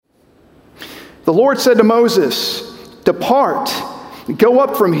The Lord said to Moses, "Depart, go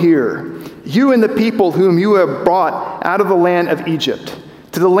up from here, you and the people whom you have brought out of the land of Egypt,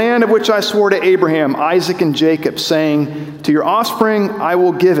 to the land of which I swore to Abraham, Isaac, and Jacob, saying, to your offspring I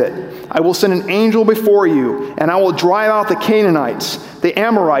will give it. I will send an angel before you, and I will drive out the Canaanites, the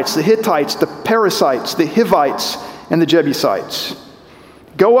Amorites, the Hittites, the Perizzites, the Hivites, and the Jebusites.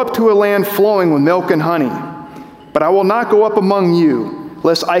 Go up to a land flowing with milk and honey. But I will not go up among you,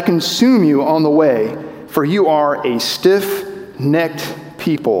 lest I consume you on the way, for you are a stiff-necked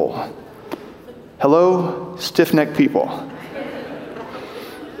people." Hello, stiff-necked people.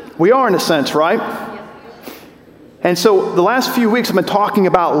 We are in a sense, right? And so the last few weeks I've been talking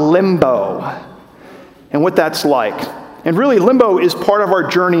about limbo and what that's like. And really, limbo is part of our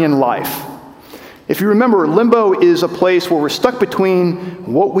journey in life. If you remember, limbo is a place where we're stuck between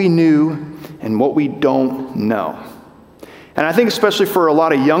what we knew and what we don't know. And I think especially for a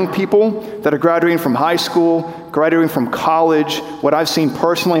lot of young people that are graduating from high school, graduating from college, what I've seen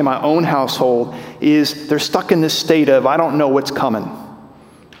personally in my own household is they're stuck in this state of, I don't know what's coming.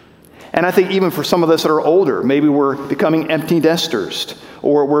 And I think even for some of us that are older, maybe we're becoming empty nesters,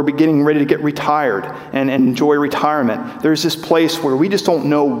 or we're getting ready to get retired and enjoy retirement. There's this place where we just don't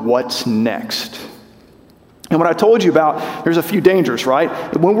know what's next. And what I told you about, there's a few dangers, right?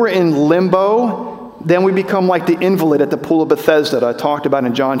 When we're in limbo, then we become like the invalid at the pool of Bethesda that I talked about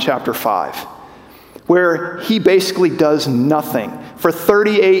in John chapter 5, where he basically does nothing. For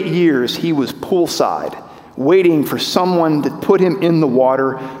 38 years, he was poolside, waiting for someone to put him in the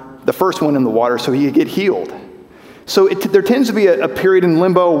water, the first one in the water, so he could get healed. So there tends to be a period in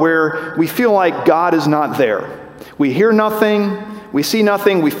limbo where we feel like God is not there. We hear nothing, we see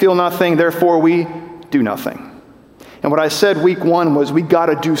nothing, we feel nothing, therefore we do nothing. And what I said week 1 was we got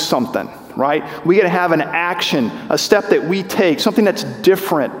to do something, right? We got to have an action, a step that we take, something that's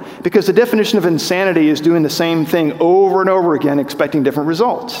different. Because the definition of insanity is doing the same thing over and over again, expecting different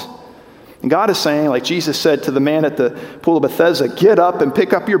results. And God is saying, like Jesus said to the man at the pool of Bethesda, get up and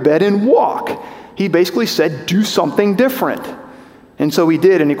pick up your bed and walk. He basically said, do something different. And so he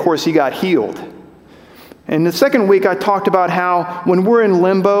did, and of course he got healed. And the second week I talked about how when we're in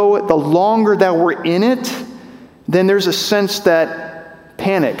limbo, the longer that we're in it, then there's a sense that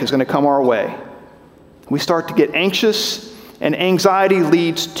panic is going to come our way. We start to get anxious, and anxiety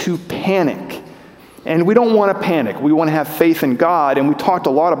leads to panic. And we don't want to panic. We want to have faith in God, and we talked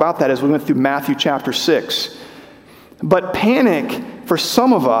a lot about that as we went through Matthew chapter 6. But panic, for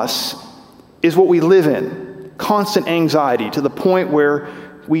some of us, is what we live in. Constant anxiety to the point where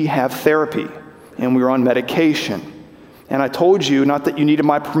we have therapy and we're on medication. And I told you, not that you needed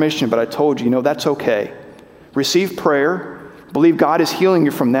my permission, but I told you, that's okay. Receive prayer, believe God is healing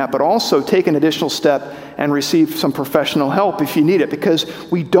you from that, but also take an additional step and receive some professional help if you need it, because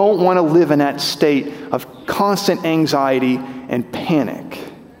we don't want to live in that state of constant anxiety and panic.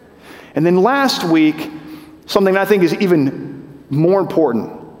 And then last week, something I think is even more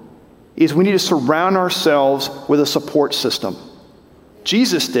important is we need to surround ourselves with a support system.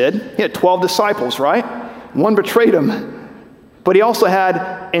 Jesus did. He had 12 disciples, right? One betrayed him. But he also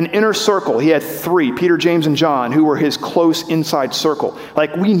had an inner circle. He had 3, Peter, James, and John, who were his close inside circle.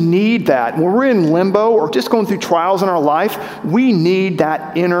 Like, we need that. When we're in limbo or just going through trials in our life, we need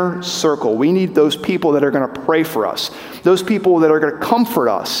that inner circle. We need those people that are going to pray for us, those people that are going to comfort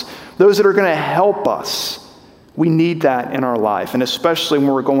us, those that are going to help us. We need that in our life. And especially when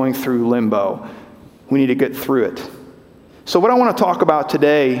we're going through limbo, we need to get through it. So what I want to talk about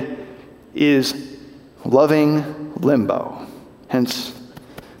today is loving limbo. Hence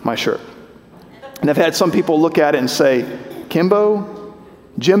my shirt. And I've had some people look at it and say, Kimbo?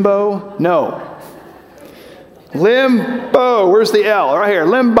 Jimbo? No. Limbo. Where's the L? Right here.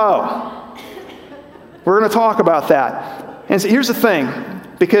 Limbo. We're going to talk about that. And so here's the thing,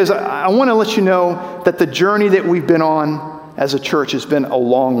 because I want to let you know that the journey that we've been on as a church has been a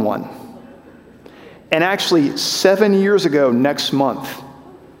long one. And actually, 7 years ago next month,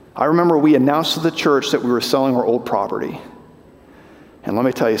 I remember we announced to the church that we were selling our old property. And let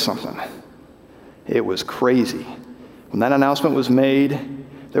me tell you something. It was crazy. When that announcement was made,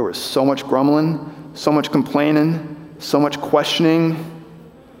 there was so much grumbling, so much complaining, so much questioning.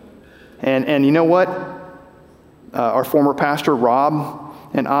 And you know what? Our former pastor, Rob,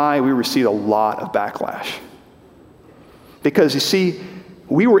 and we received a lot of backlash. Because you see,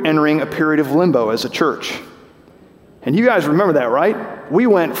 we were entering a period of limbo as a church. And you guys remember that, right? We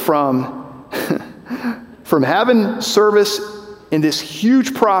went from having service in this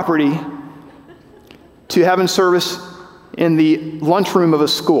huge property to having service in the lunchroom of a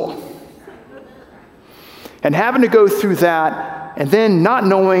school. And having to go through that and then not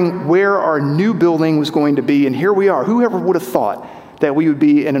knowing where our new building was going to be. And here we are. Whoever would have thought that we would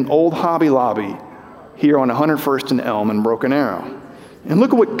be in an old Hobby Lobby here on 101st and Elm in Broken Arrow. And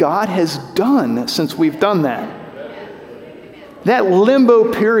look at what God has done since we've done that. That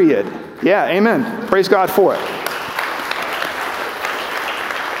limbo period. Yeah, amen. Praise God for it.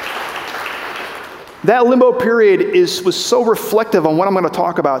 That limbo period was so reflective on what I'm going to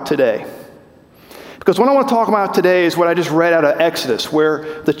talk about today. Because what I want to talk about today is what I just read out of Exodus,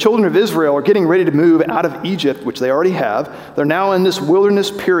 where the children of Israel are getting ready to move out of Egypt, which they already have. They're now in this wilderness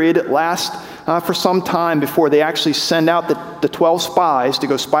period. It lasts for some time before they actually send out the 12 spies to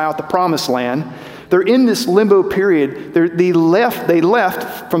go spy out the promised land. They're in this limbo period. They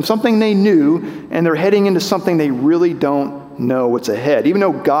left from something they knew, and they're heading into something they really don't know what's ahead, even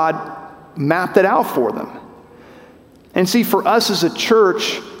though God mapped it out for them. And see, for us as a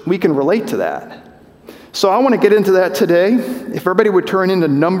church, we can relate to that. So I want to get into that today. If everybody would turn into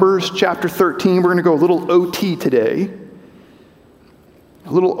Numbers chapter 13, we're going to go a little OT today.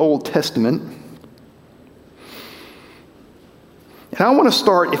 A little Old Testament. And I want to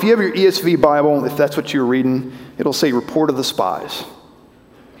start, if you have your ESV Bible, if that's what you're reading, it'll say Report of the Spies.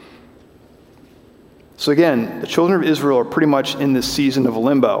 So again, the children of Israel are pretty much in this season of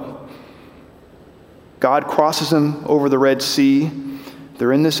limbo. God crosses them over the Red Sea.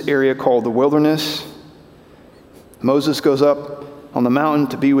 They're in this area called the wilderness. Moses goes up on the mountain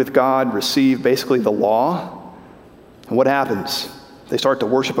to be with God, receive basically the law. And what happens? They start to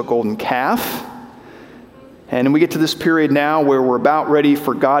worship a golden calf. And then we get to this period now where we're about ready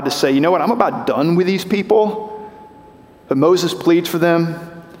for God to say, you know what, I'm about done with these people. But Moses pleads for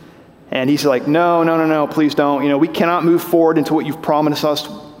them. And he's like, no, please don't. You know, we cannot move forward into what you've promised us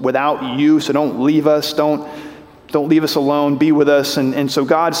without you. So don't leave us. Don't leave us alone. Be with us. And so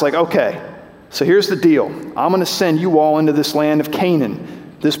God's like, okay. So here's the deal. I'm going to send you all into this land of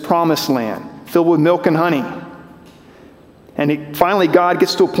Canaan, this promised land, filled with milk and honey. And finally, God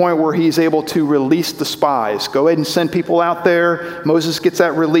gets to a point where he's able to release the spies. Go ahead and send people out there. Moses gets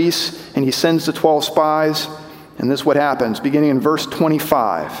that release, and he sends the 12 spies. And this is what happens, beginning in verse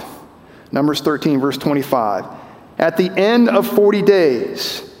 25. Numbers 13, verse 25. At the end of 40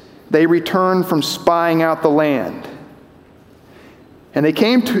 days, they returned from spying out the land. And they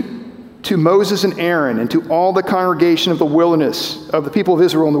came to Moses and Aaron and to all the congregation of the wilderness, of the people of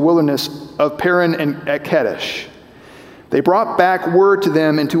Israel in the wilderness of Paran and at Kadesh. They brought back word to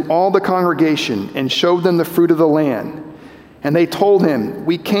them and to all the congregation and showed them the fruit of the land. And they told him,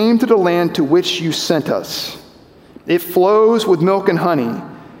 we came to the land to which you sent us. It flows with milk and honey,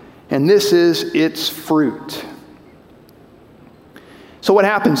 and this is its fruit. So what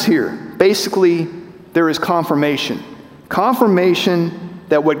happens here? Basically, there is confirmation. Confirmation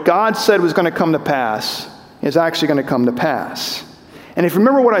that what God said was going to come to pass is actually going to come to pass. And if you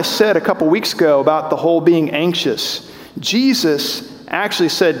remember what I said a couple weeks ago about the whole being anxious, Jesus actually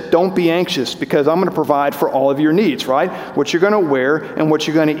said, don't be anxious because I'm going to provide for all of your needs, right? What you're going to wear and what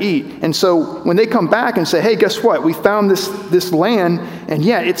you're going to eat. And so when they come back and say, hey, guess what? We found this land, and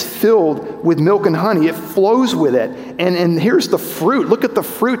yeah, it's filled with milk and honey. It flows with it. And here's the fruit. Look at the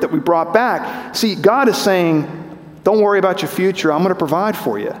fruit that we brought back. See, God is saying, don't worry about your future. I'm going to provide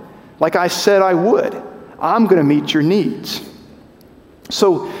for you. Like I said I would. I'm going to meet your needs.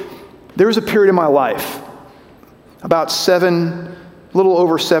 So there was a period in my life, about a little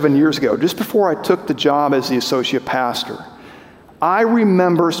over 7 years ago, just before I took the job as the associate pastor. I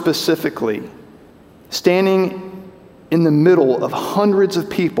remember specifically standing in the middle of hundreds of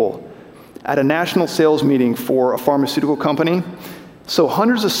people at a national sales meeting for a pharmaceutical company. So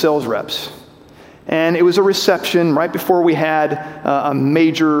hundreds of sales reps. And it was a reception right before we had a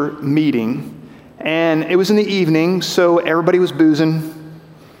major meeting. And it was in the evening, so everybody was boozing.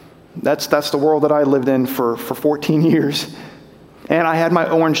 That's the world that I lived in for 14 years. And I had my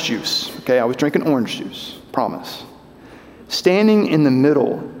orange juice. Okay, I was drinking orange juice, promise. Standing in the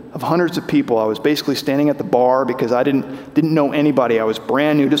middle of hundreds of people, I was basically standing at the bar because I didn't know anybody. I was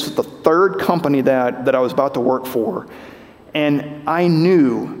brand new. This was the third company that I was about to work for. And I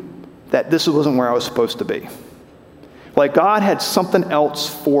knew that this wasn't where I was supposed to be. Like God had something else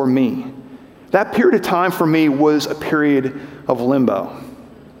for me. That period of time for me was a period of limbo.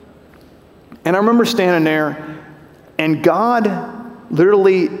 And I remember standing there, and God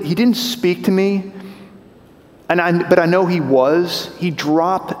literally, he didn't speak to me, but I know he was. He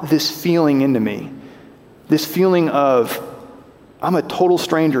dropped this feeling into me, this feeling of, I'm a total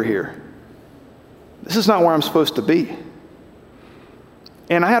stranger here. This is not where I'm supposed to be.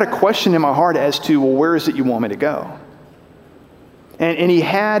 And I had a question in my heart as to, well, where is it you want me to go? And he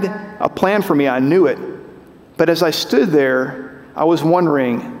had a plan for me. I knew it. But as I stood there, I was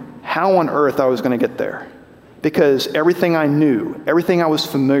wondering how on earth I was going to get there. Because everything I knew, everything I was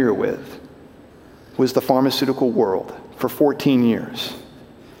familiar with, was the pharmaceutical world for 14 years.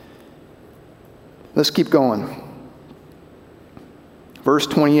 Let's keep going. Verse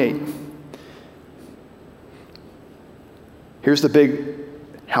 28. Here's the big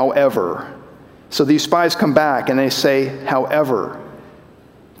however. So these spies come back and they say, however,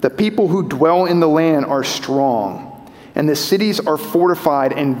 the people who dwell in the land are strong, and the cities are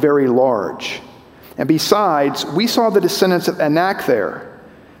fortified and very large. And besides, we saw the descendants of Anak there.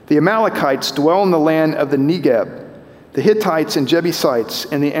 The Amalekites dwell in the land of the Negeb. The Hittites and Jebusites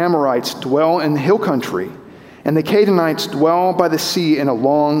and the Amorites dwell in the hill country, and the Canaanites dwell by the sea and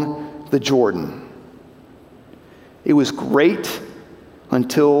along the Jordan. It was great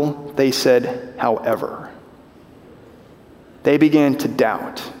until they said, however. They began to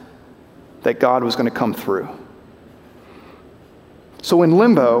doubt that God was going to come through. So in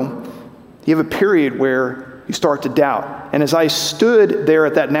limbo, you have a period where you start to doubt. And as I stood there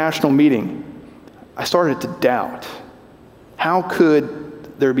at that national meeting, I started to doubt. How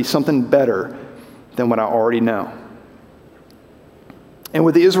could there be something better than what I already know? And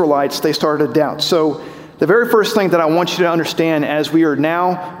with the Israelites, they started to doubt. So the very first thing that I want you to understand as we are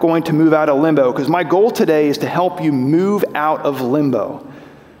now going to move out of limbo, because my goal today is to help you move out of limbo.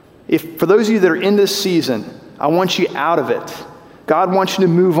 If for those of you that are in this season, I want you out of it. God wants you to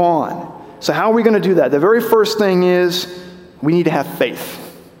move on. So how are we going to do that? The very first thing is we need to have faith.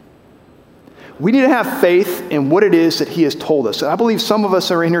 We need to have faith in what it is that he has told us. And I believe some of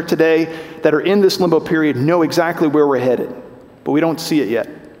us are in here today that are in this limbo period know exactly where we're headed, but we don't see it yet.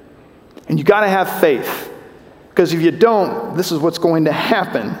 And you got to have faith, because if you don't, this is what's going to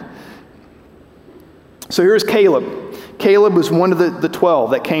happen. So here's Caleb. Caleb was one of the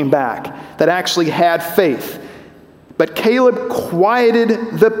 12 that came back that actually had faith. But Caleb quieted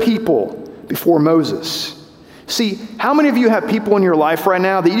the people before Moses. See, how many of you have people in your life right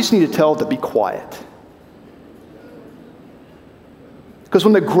now that you just need to tell to be quiet? Because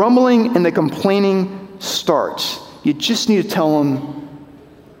when the grumbling and the complaining starts, you just need to tell them,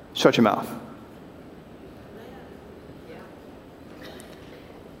 shut your mouth.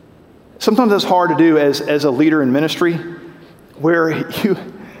 Sometimes that's hard to do as a leader in ministry, where you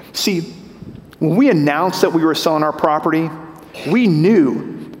see, when we announced that we were selling our property, we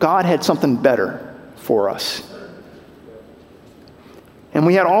knew God had something better for us. And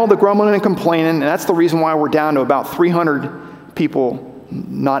we had all the grumbling and complaining, and that's the reason why we're down to about 300 people,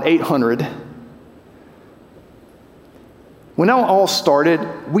 not 800. When it all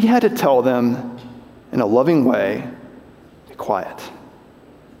started, we had to tell them in a loving way, be quiet.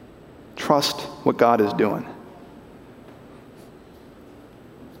 Trust what God is doing.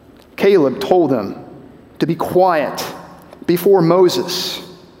 Caleb told them to be quiet before Moses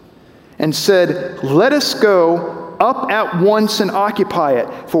and said, let us go up at once and occupy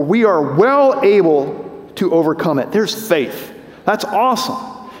it, for we are well able to overcome it. There's faith. That's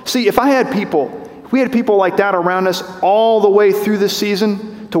awesome. See, if we had people like that around us all the way through this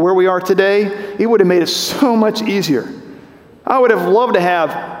season to where we are today, it would have made it so much easier. I would have loved to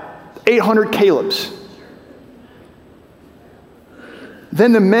have 800 Calebs.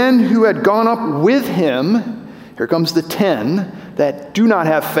 Then the men who had gone up with him, here comes the 10 that do not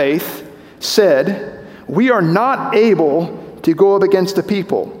have faith, said, we are not able to go up against the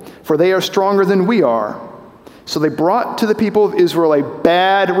people, for they are stronger than we are. So they brought to the people of Israel a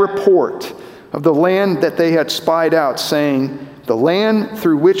bad report of the land that they had spied out, saying, the land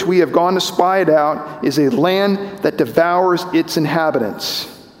through which we have gone to spy it out is a land that devours its inhabitants.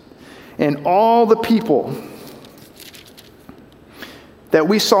 And all the people that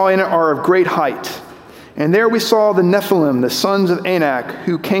we saw in it are of great height. And there we saw the Nephilim, the sons of Anak,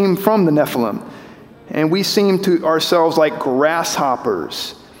 who came from the Nephilim. And we seemed to ourselves like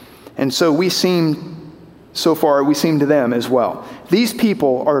grasshoppers. And so we seem to them as well. These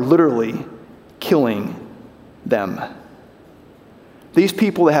people are literally killing them. These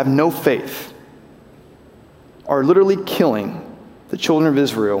people that have no faith are literally killing the children of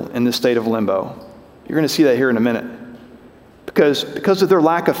Israel in the state of limbo. You're going to see that here in a minute. Because of their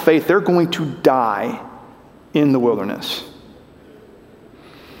lack of faith, they're going to die in the wilderness.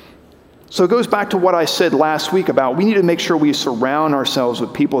 So it goes back to what I said last week about we need to make sure we surround ourselves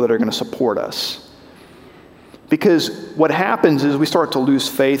with people that are going to support us. Because what happens is we start to lose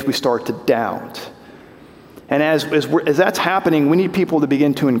faith, we start to doubt. And as that's happening, we need people to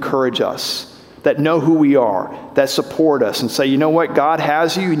begin to encourage us. that know who we are, that support us and say, you know what, God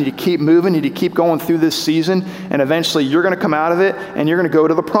has you. You need to keep moving. You need to keep going through this season. And eventually you're going to come out of it and you're going to go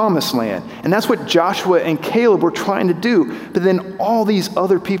to the promised land. And that's what Joshua and Caleb were trying to do. But then all these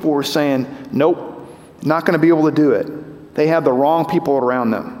other people were saying, nope, not going to be able to do it. They had the wrong people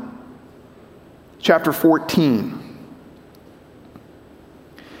around them. Chapter 14.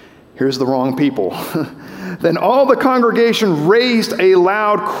 Here's the wrong people. Then all the congregation raised a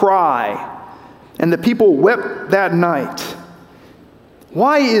loud cry, and the people wept that night.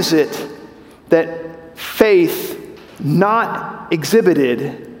 Why is it that faith not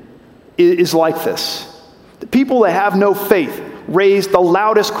exhibited is like this? The people that have no faith raise the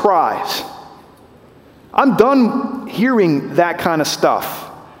loudest cries. I'm done hearing that kind of stuff.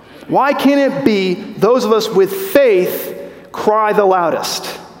 Why can't it be those of us with faith cry the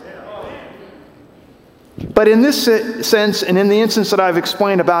loudest? But in this sense, and in the instance that I've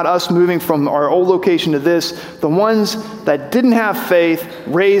explained about us moving from our old location to this, the ones that didn't have faith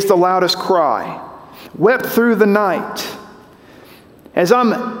raised the loudest cry, wept through the night. As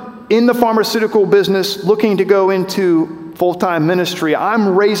I'm in the pharmaceutical business looking to go into full-time ministry,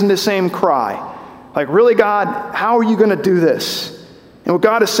 I'm raising the same cry. Like, really, God, how are you going to do this? And what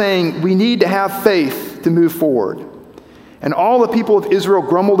God is saying, we need to have faith to move forward. And all the people of Israel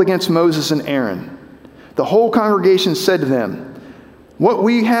grumbled against Moses and Aaron. The whole congregation said to them, "What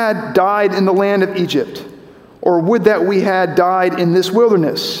we had died in the land of Egypt, or would that we had died in this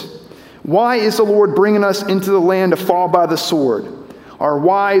wilderness? Why is the Lord bringing us into the land to fall by the sword? Our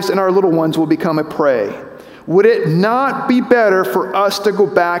wives and our little ones will become a prey. Would it not be better for us to go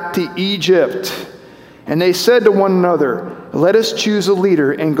back to Egypt?" And they said to one another, "Let us choose a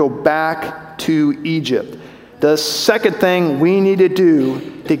leader and go back to Egypt." The second thing we need to do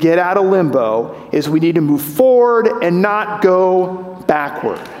to get out of limbo is we need to move forward and not go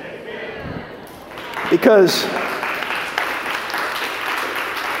backward. Because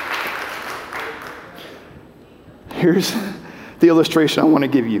here's the illustration I want to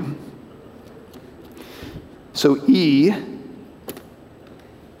give you. So E,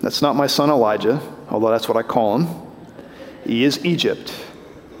 that's not my son Elijah, although that's what I call him. E is Egypt.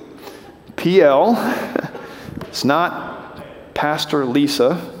 PL, it's not Pastor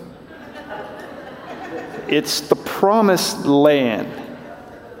Lisa. It's the promised land.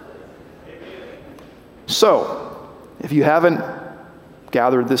 So, if you haven't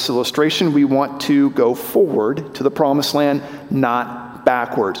gathered this illustration, we want to go forward to the promised land, not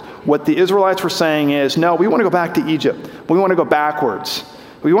backwards. What the Israelites were saying is, no, we want to go back to Egypt. We want to go backwards.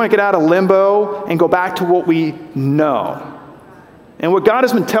 We want to get out of limbo and go back to what we know. And what God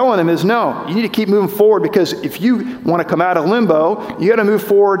has been telling them is, no, you need to keep moving forward, because if you want to come out of limbo, you got to move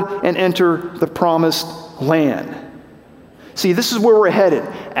forward and enter the promised land. See, this is where we're headed.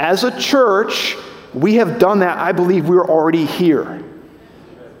 As a church, we have done that. I believe we're already here.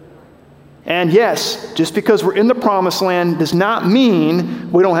 And yes, just because we're in the promised land does not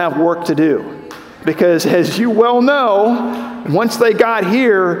mean we don't have work to do. Because as you well know, once they got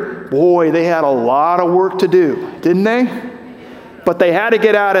here, boy, they had a lot of work to do, didn't they? But they had to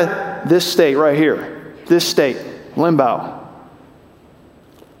get out of this state right here. This state, limbo.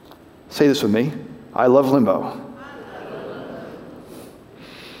 Say this with me. I love limbo.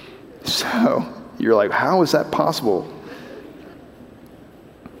 So, you're like, how is that possible?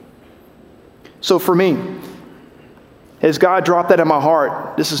 So for me, as God dropped that in my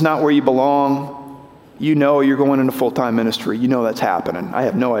heart, this is not where you belong. You know you're going into full-time ministry. You know that's happening. I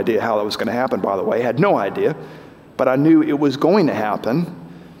have no idea how that was going to happen, by the way. I had no idea. But I knew it was going to happen.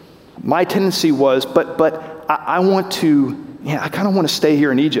 My tendency was, but I want to, I kind of want to stay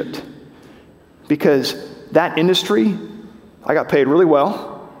here in Egypt. Because that industry, I got paid really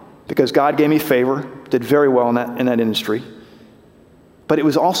well, because God gave me favor, did very well in that industry. But it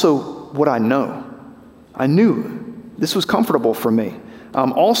was also what I know. I knew this was comfortable for me.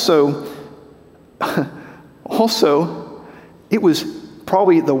 Also, it was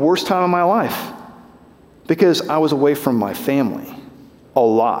probably the worst time of my life, because I was away from my family a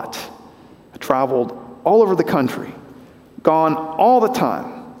lot. I traveled all over the country, gone all the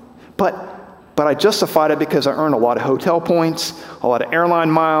time. But I justified it because I earned a lot of hotel points, a lot of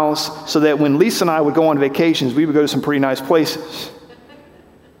airline miles, so that when Lisa and I would go on vacations, we would go to some pretty nice places.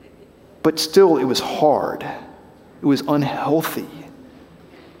 But still, it was hard. It was unhealthy.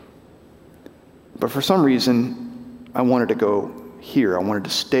 But for some reason, I wanted to go here. I wanted to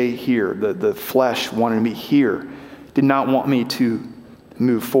stay here. The flesh wanted me here. Did not want me to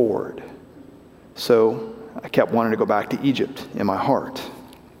move forward. So I kept wanting to go back to Egypt in my heart.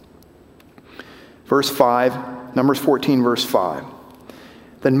 Verse 5, Numbers 14, verse 5.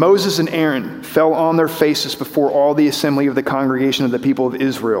 Then Moses and Aaron fell on their faces before all the assembly of the congregation of the people of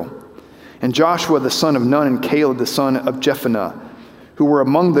Israel. And Joshua the son of Nun and Caleb the son of Jephunneh, who were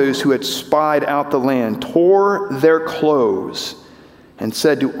among those who had spied out the land, tore their clothes and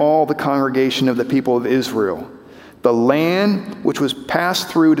said to all the congregation of the people of Israel, "The land which was passed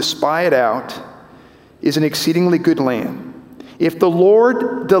through to spy it out is an exceedingly good land. If the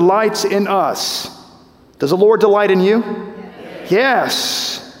Lord delights in us," does the Lord delight in you?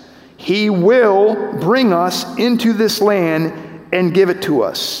 Yes. "He will bring us into this land and give it to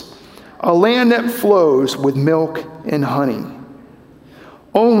us, a land that flows with milk and honey.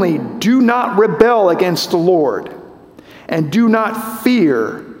 Only do not rebel against the Lord, and do not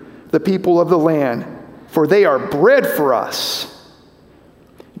fear the people of the land, for they are bread for us."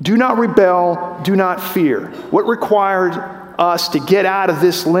 Do not rebel, do not fear. What required us to get out of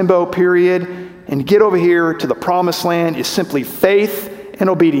this limbo period and get over here to the promised land is simply faith and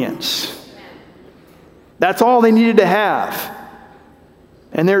obedience. That's all they needed to have.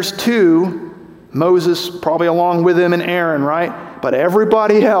 And there's two, Moses probably along with him and Aaron, right? But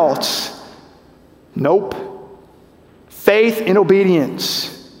everybody else, nope. Faith and obedience.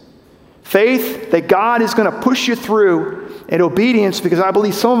 Faith that God is going to push you through, and obedience because I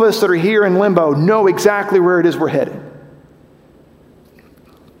believe some of us that are here in limbo know exactly where it is we're headed.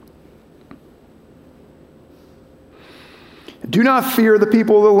 Do not fear the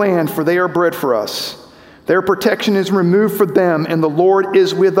people of the land, for they are bread for us. Their protection is removed for them, and the Lord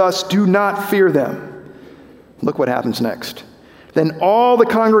is with us. Do not fear them. Look what happens next. Then all the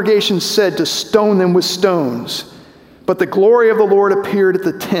congregation said to stone them with stones. But the glory of the Lord appeared at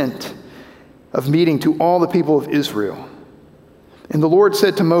the tent of meeting to all the people of Israel. And the Lord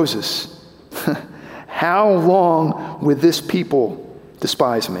said to Moses, "How long will this people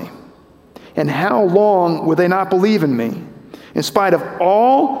despise me? And how long will they not believe in me, in spite of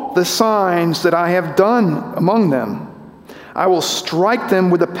all the signs that I have done among them? I will strike them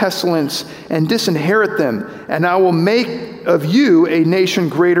with a pestilence and disinherit them, and I will make of you a nation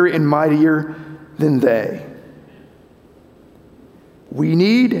greater and mightier than they." We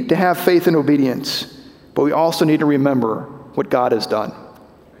need to have faith and obedience, but we also need to remember what God has done.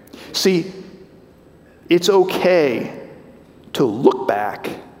 See, it's okay to look back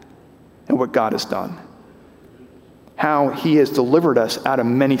at what God has done. How he has delivered us out of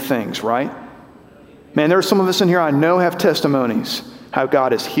many things, right? Man, there are some of us in here I know have testimonies. How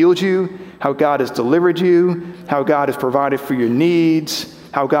God has healed you, how God has delivered you, how God has provided for your needs,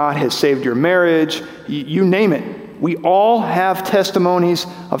 how God has saved your marriage, you name it. We all have testimonies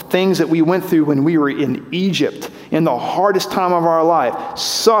of things that we went through when we were in Egypt, in the hardest time of our life,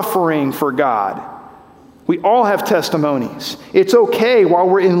 suffering for God. We all have testimonies. It's okay while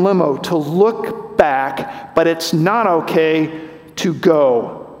we're in limbo to look back, but it's not okay to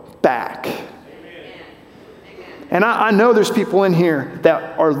go back. And I know there's people in here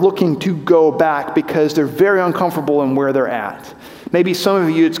that are looking to go back because they're very uncomfortable in where they're at. Maybe some of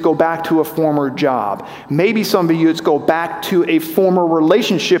you, it's go back to a former job. Maybe some of you, it's go back to a former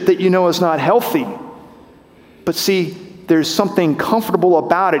relationship that you know is not healthy. But see, there's something comfortable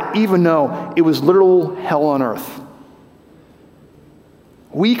about it, even though it was literal hell on earth.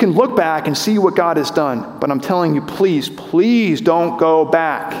 We can look back and see what God has done, but I'm telling you, please, please don't go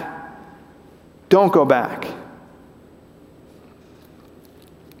back. Don't go back.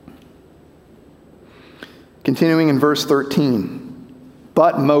 Continuing in verse 13.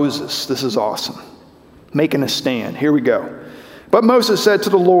 But Moses, this is awesome, making a stand. Here we go. But Moses said to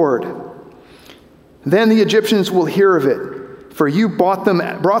the Lord, "Then the Egyptians will hear of it, for you brought them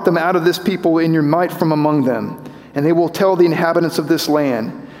out of this people in your might from among them, and they will tell the inhabitants of this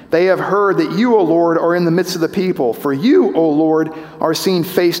land, they have heard that you, O Lord, are in the midst of the people. For you, O Lord, are seen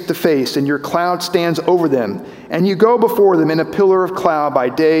face to face, and your cloud stands over them, and you go before them in a pillar of cloud by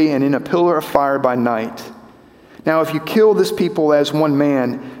day and in a pillar of fire by night. Now, if you kill this people as one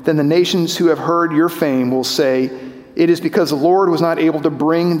man, then the nations who have heard your fame will say, it is because the Lord was not able to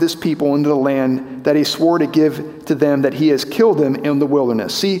bring this people into the land that he swore to give to them, that he has killed them in the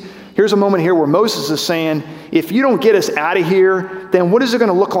wilderness." See, here's a moment here where Moses is saying, if you don't get us out of here, then what is it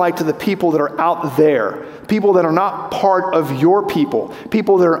going to look like to the people that are out there? People that are not part of your people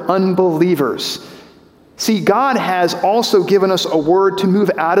that are unbelievers. See, God has also given us a word to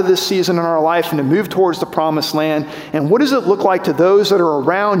move out of this season in our life and to move towards the promised land. And what does it look like to those that are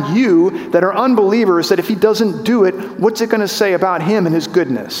around you that are unbelievers, that if he doesn't do it, what's it going to say about him and his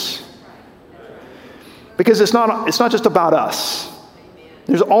goodness? Because it's not just about us.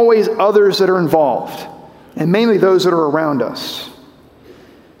 There's always others that are involved, and mainly those that are around us.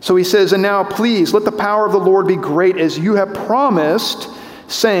 So he says, "And now please let the power of the Lord be great as you have promised,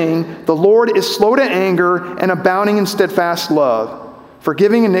 saying, "The Lord is slow to anger and abounding in steadfast love,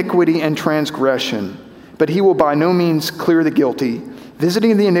 forgiving iniquity and transgression. But he will by no means clear the guilty,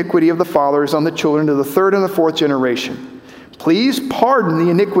 visiting the iniquity of the fathers on the children to the third and the fourth generation. Please pardon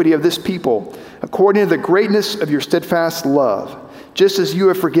the iniquity of this people, according to the greatness of your steadfast love, just as you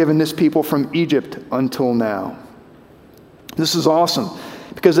have forgiven this people from Egypt until now." This is awesome,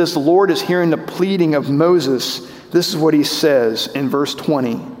 because as the Lord is hearing the pleading of Moses, this is what he says in verse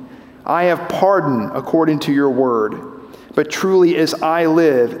 20. "I have pardoned according to your word. But truly as I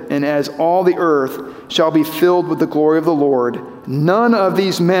live, and as all the earth shall be filled with the glory of the Lord, none of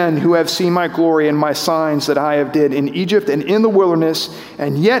these men who have seen my glory and my signs that I have did in Egypt and in the wilderness,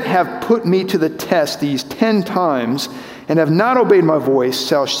 and yet have put me to the test these 10 times, and have not obeyed my voice,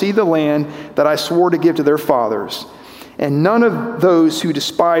 shall see the land that I swore to give to their fathers. And none of those who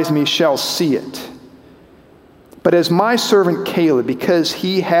despise me shall see it. But as my servant Caleb, because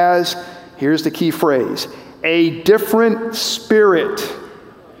he has," here's the key phrase, "a different spirit."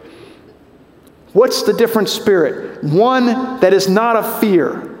 What's the different spirit? One that is not of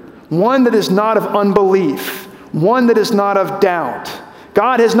fear, one that is not of unbelief, one that is not of doubt.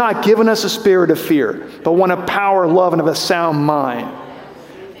 God has not given us a spirit of fear, but one of power, love, and of a sound mind.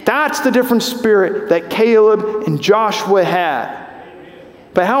 That's the different spirit that Caleb and Joshua had.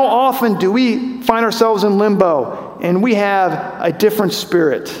 But how often do we find ourselves in limbo and we have a different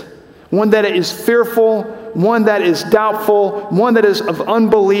spirit? One that is fearful, one that is doubtful, one that is of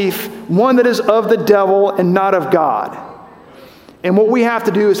unbelief, one that is of the devil and not of God. And what we have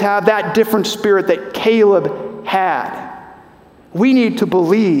to do is have that different spirit that Caleb had. We need to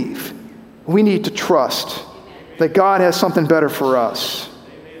believe, we need to trust that God has something better for us.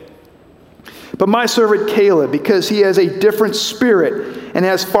 "But my servant Caleb, because he has a different spirit and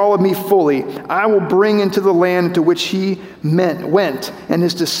has followed me fully, I will bring into the land to which he went, and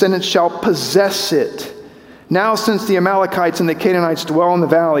his descendants shall possess it. Now since the Amalekites and the Canaanites dwell in the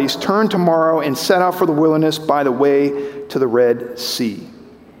valleys, turn tomorrow and set out for the wilderness by the way to the Red Sea."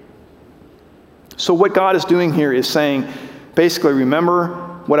 So what God is doing here is saying, basically, remember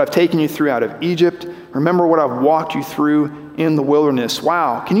what I've taken you through out of Egypt. Remember what I've walked you through in the wilderness.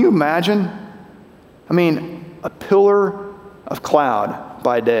 Wow, can you imagine? I mean, a pillar of cloud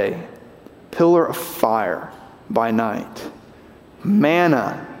by day, pillar of fire by night,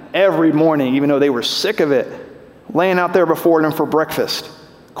 manna every morning, even though they were sick of it, laying out there before them for breakfast,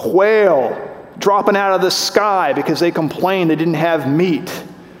 quail dropping out of the sky because they complained they didn't have meat,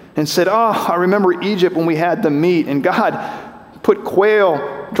 and said, "Oh, I remember Egypt when we had the meat," and God put quail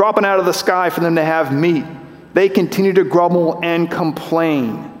dropping out of the sky for them to have meat. They continued to grumble and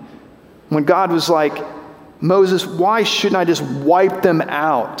complain. When God was like, "Moses, why shouldn't I just wipe them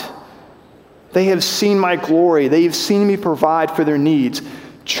out? They have seen my glory. They have seen me provide for their needs."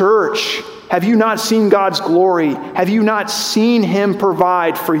 Church, have you not seen God's glory? Have you not seen him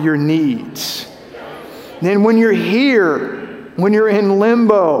provide for your needs? Then when you're here, when you're in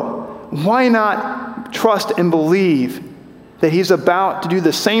limbo, why not trust and believe that he's about to do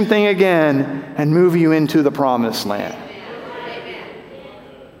the same thing again and move you into the promised land?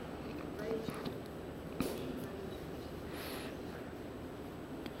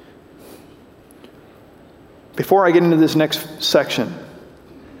 Before I get into this next section,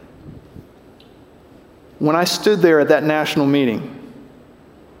 when I stood there at that national meeting,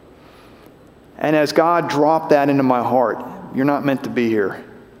 and as God dropped that into my heart, you're not meant to be here.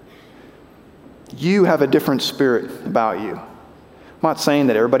 You have a different spirit about you. I'm not saying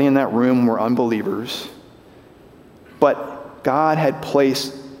that everybody in that room were unbelievers, but God had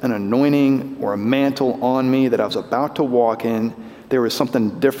placed an anointing or a mantle on me that I was about to walk in. There was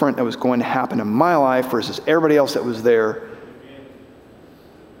something different that was going to happen in my life versus everybody else that was there.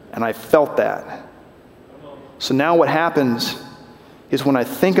 And I felt that. So now what happens is when I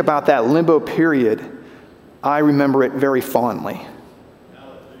think about that limbo period, I remember it very fondly.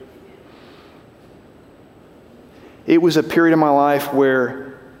 It was a period of my life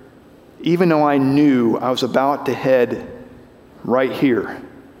where even though I knew I was about to head right here,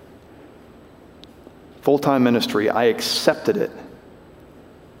 full-time ministry, I accepted it.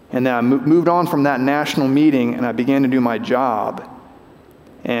 And then I moved on from that national meeting and I began to do my job.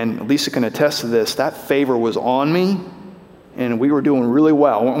 And Lisa can attest to this, that favor was on me and we were doing really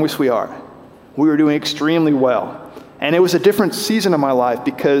well, weren't we, sweetheart? We were doing extremely well. And it was a different season of my life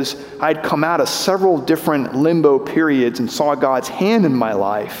because I'd come out of several different limbo periods and saw God's hand in my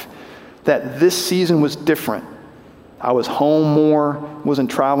life, that this season was different. I was home more, wasn't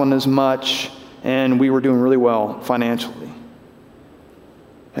traveling as much, and we were doing really well financially.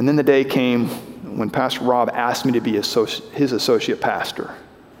 And then the day came when Pastor Rob asked me to be his associate pastor.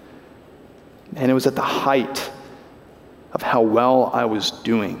 And it was at the height of how well I was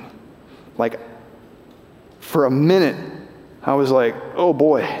doing. Like, for a minute, I was like, oh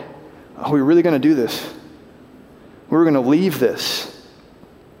boy, are we really going to do this? We're going to leave this.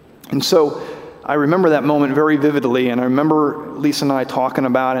 And so I remember that moment very vividly, and I remember Lisa and I talking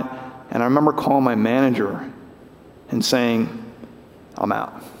about it, and I remember calling my manager and saying, I'm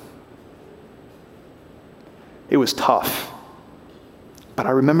out. It was tough. But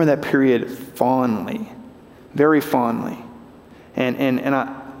I remember that period fondly, very fondly. And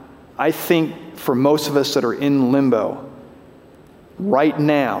I think for most of us that are in limbo, right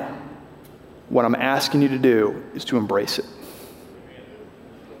now, what I'm asking you to do is to embrace it.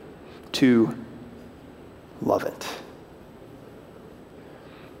 To love it.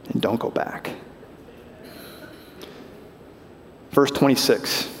 And don't go back. Verse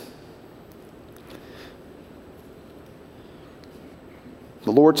 26.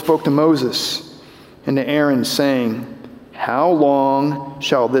 The Lord spoke to Moses and to Aaron, saying, how long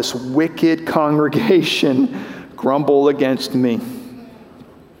shall this wicked congregation grumble against me?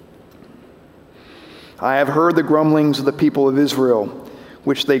 I have heard the grumblings of the people of Israel,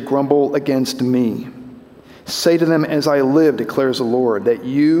 which they grumble against me. Say to them, as I live, declares the Lord, that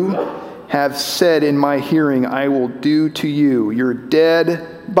you have said in my hearing, I will do to you. Your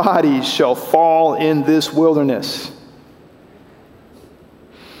dead bodies shall fall in this wilderness.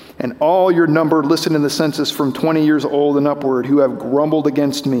 And all your number listed in the census from 20 years old and upward who have grumbled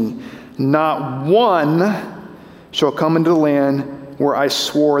against me, not one shall come into the land where I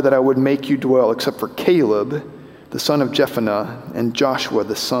swore that I would make you dwell, except for Caleb, the son of Jephunneh, and Joshua,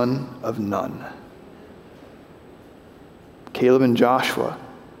 the son of Nun. Caleb and Joshua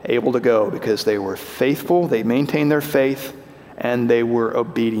able to go because they were faithful, they maintained their faith, and they were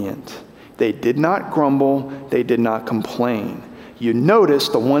obedient. They did not grumble, they did not complain. You notice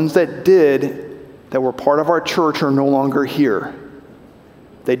the ones that did, that were part of our church, are no longer here.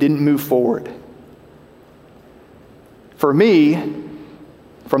 They didn't move forward. For me,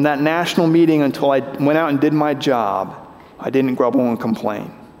 from that national meeting until I went out and did my job, I didn't grumble and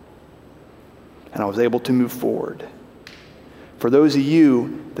complain. And I was able to move forward. For those of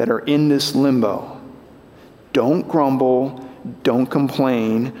you that are in this limbo, don't grumble, don't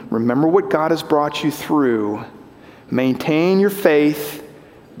complain. Remember what God has brought you through. Maintain your faith,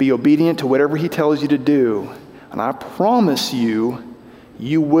 be obedient to whatever he tells you to do, and I promise you,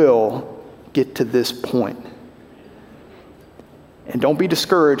 you will get to this point. And don't be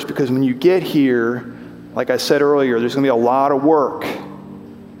discouraged, because when you get here, like I said earlier, there's going to be a lot of work.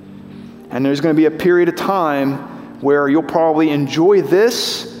 And there's going to be a period of time where you'll probably enjoy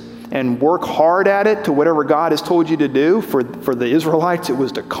this and work hard at it to whatever God has told you to do. For the Israelites, it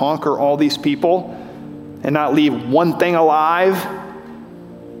was to conquer all these people and not leave one thing alive.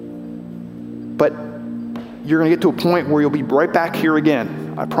 But you're going to get to a point where you'll be right back here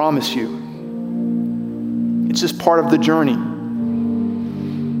again. I promise you. It's just part of the journey.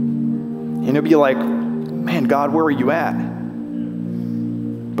 And it'll be like, man, God, where are you at?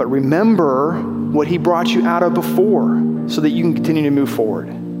 But remember what he brought you out of before so that you can continue to move forward.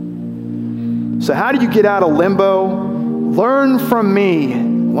 So how do you get out of limbo? Learn from me.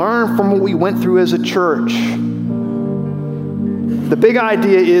 Learn from what we went through as a church. The big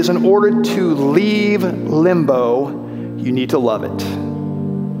idea is, in order to leave limbo, you need to love it.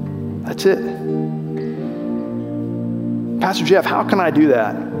 That's it. Pastor Jeff, how can I do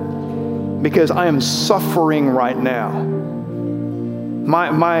that? Because I am suffering right now.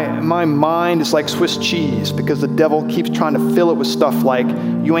 My mind is like Swiss cheese because the devil keeps trying to fill it with stuff like,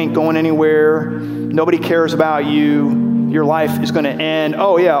 you ain't going anywhere, nobody cares about you, your life is going to end.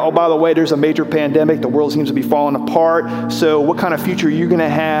 Oh yeah, oh by the way, there's a major pandemic, the world seems to be falling apart, so what kind of future are you going to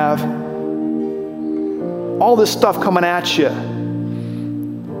have? All this stuff coming at you.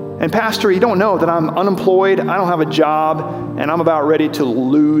 And Pastor, you don't know that I'm unemployed, I don't have a job, and I'm about ready to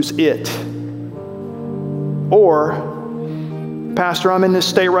lose it. Or, Pastor, I'm in this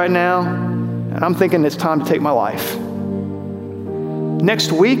state right now, and I'm thinking it's time to take my life.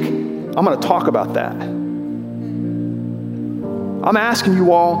 Next week, I'm going to talk about that. I'm asking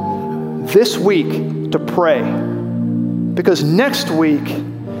you all this week to pray, because next week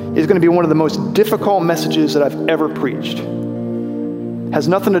is going to be one of the most difficult messages that I've ever preached. It has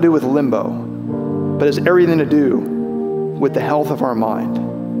nothing to do with limbo, but has everything to do with the health of our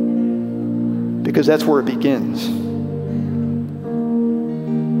mind, because that's where it begins.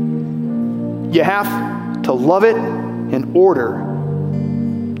 You have to love it in order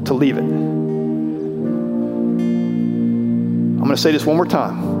to leave it. I'm going to say this one more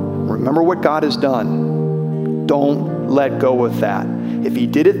time. Remember what God has done. Don't let go of that. If he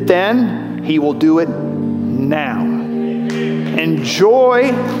did it then, he will do it now.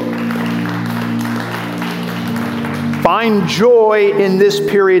 Enjoy. Find joy in this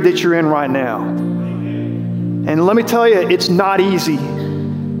period that you're in right now. And let me tell you, it's not easy.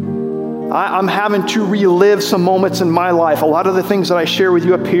 I'm having to relive some moments in my life. A lot of the things that I share with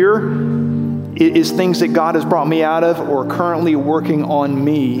you up here is things that God has brought me out of or currently working on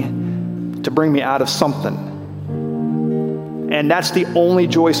me to bring me out of something. And that's the only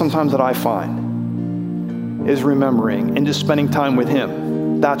joy sometimes that I find, is remembering and just spending time with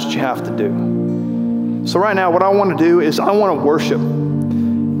him. That's what you have to do. So right now, what I want to do is I want to worship.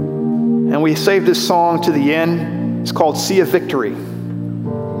 And we saved this song to the end. It's called See a Victory.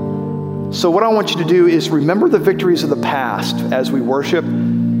 So what I want you to do is remember the victories of the past as we worship,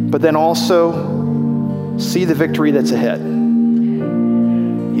 but then also see the victory that's ahead.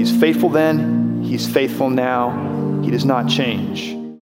 He's faithful then, he's faithful now, he does not change.